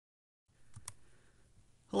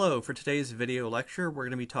Hello, for today's video lecture we're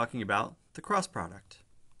going to be talking about the cross product.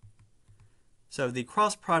 So the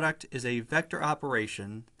cross product is a vector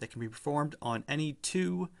operation that can be performed on any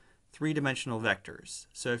two three-dimensional vectors.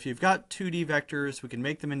 So if you've got 2D vectors, we can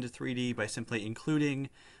make them into 3D by simply including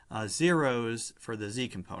zeros for the z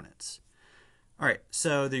components. Alright,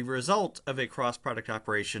 so the result of a cross product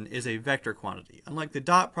operation is a vector quantity. Unlike the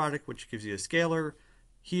dot product, which gives you a scalar,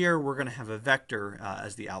 here we're going to have a vector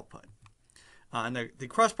as the output. And the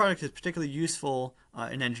cross product is particularly useful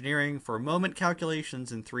in engineering for moment calculations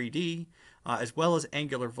in 3D, as well as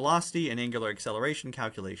angular velocity and angular acceleration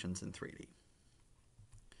calculations in 3D.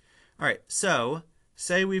 All right, so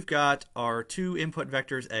say we've got our two input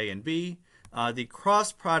vectors A and B. The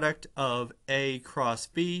cross product of A cross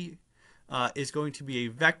B is going to be a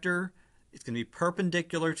vector. It's going to be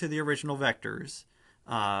perpendicular to the original vectors.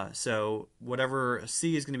 So whatever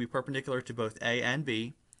C is going to be perpendicular to both A and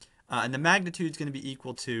B. And the magnitude is going to be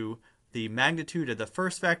equal to the magnitude of the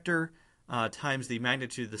first vector times the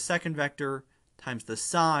magnitude of the second vector times the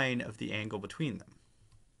sine of the angle between them.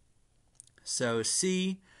 So the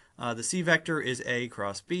C vector is A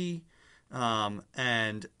cross B,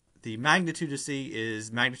 and the magnitude of C is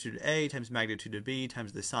magnitude of A times magnitude of B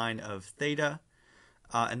times the sine of theta.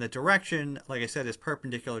 And the direction, like I said, is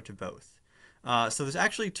perpendicular to both. So there's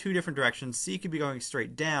actually two different directions. C could be going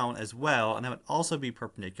straight down as well, and that would also be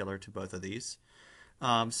perpendicular to both of these.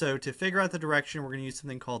 So to figure out the direction, we're going to use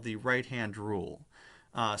something called the right-hand rule.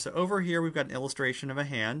 So over here, we've got an illustration of a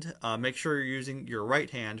hand. Make sure you're using your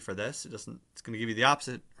right hand for this. It's going to give you the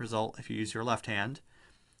opposite result if you use your left hand.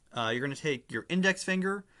 You're going to take your index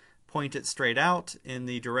finger, point it straight out in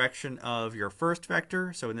the direction of your first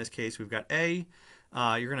vector. So in this case, we've got A.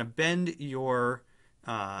 You're going to bend your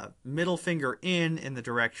middle finger in the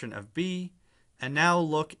direction of B, and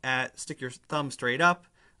now stick your thumb straight up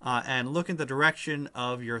and look in the direction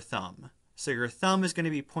of your thumb. So your thumb is going to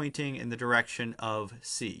be pointing in the direction of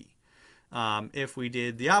C. If we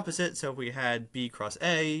did the opposite, so if we had B cross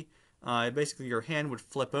A, basically your hand would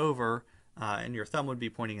flip over and your thumb would be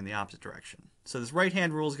pointing in the opposite direction. So this right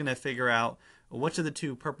hand rule is going to figure out which of the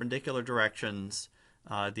two perpendicular directions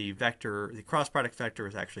the cross product vector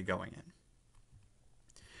is actually going in.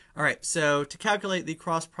 All right, so to calculate the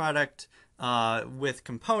cross product with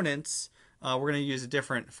components, we're going to use a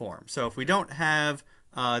different form. So if we don't have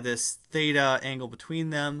this theta angle between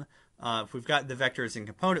them, if we've got the vectors in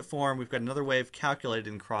component form, we've got another way of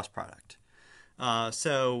calculating cross product.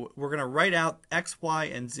 So we're going to write out x, y,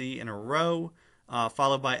 and z in a row,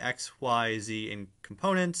 followed by x, y, z in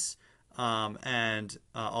components, and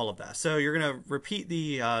all of that. So you're going to repeat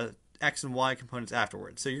the x and y components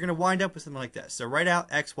afterwards. So you're going to wind up with something like this. So write out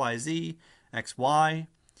x, y, z, x, y,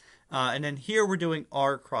 and then here we're doing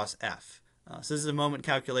r cross f. So this is a moment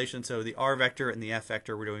calculation. So the r vector and the f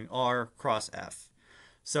vector, we're doing r cross f.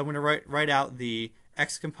 So I'm going to write out the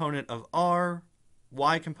x component of r,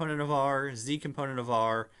 y component of r, z component of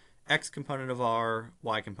r, x component of r,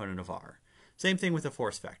 y component of r. Same thing with the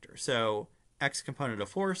force vector. So x component of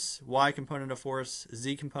force, y component of force,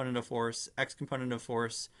 z component of force, x component of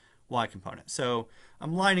force, y component. So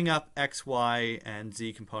I'm lining up x, y, and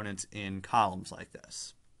z components in columns like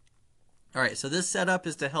this. All right, so this setup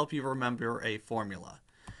is to help you remember a formula.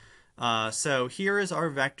 So here is our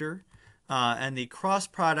vector, and the cross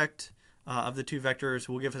product of the two vectors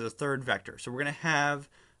will give us a third vector. So we're going to have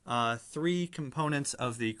three components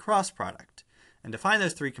of the cross product. And to find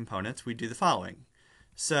those three components, we do the following.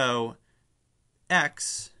 So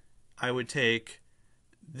x, I would take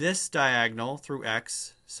this diagonal through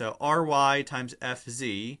x, so ry times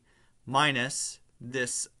fz, minus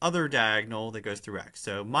this other diagonal that goes through x,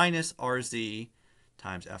 so minus rz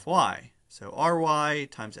times fy. So ry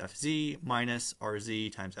times fz minus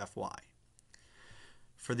rz times fy.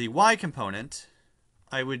 For the y component,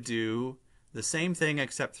 I would do the same thing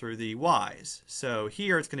except through the y's. So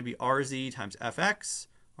here it's going to be rz times fx,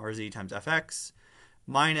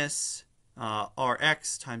 minus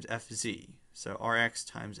rx times fz. So rx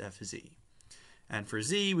times fz. And for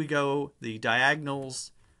z, we go the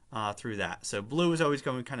diagonals through that. So blue is always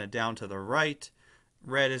going kind of down to the right.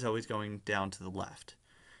 Red is always going down to the left.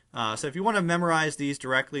 So if you want to memorize these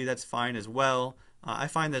directly, that's fine as well. I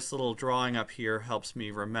find this little drawing up here helps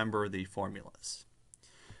me remember the formulas.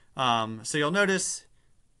 So you'll notice,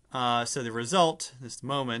 so the result, this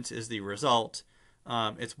moment is the result.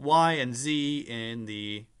 It's y and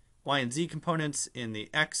z components in the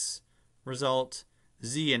x result,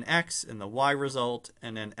 z and x in the y result,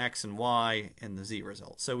 and then x and y in the z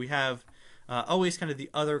result. So we have always kind of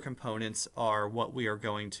the other components are what we are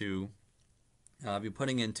going to be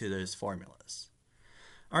putting into those formulas.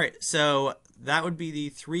 All right, so that would be the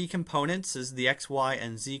three components, is the x, y,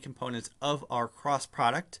 and z components of our cross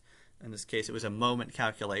product. In this case, it was a moment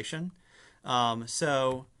calculation. That's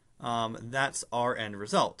our end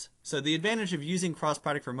result. So the advantage of using cross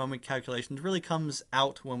product for moment calculations really comes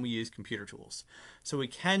out when we use computer tools. So we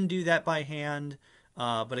can do that by hand,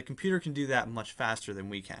 but a computer can do that much faster than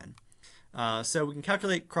we can. So we can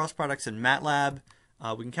calculate cross products in MATLAB.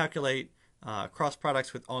 We can calculate cross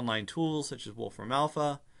products with online tools such as Wolfram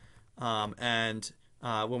Alpha.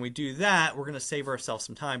 When we do that, we're going to save ourselves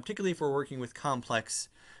some time, particularly if we're working with complex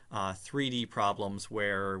 3D problems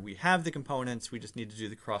where we have the components, we just need to do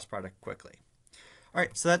the cross product quickly. All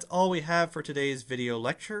right, so that's all we have for today's video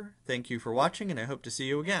lecture. Thank you for watching, and I hope to see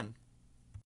you again.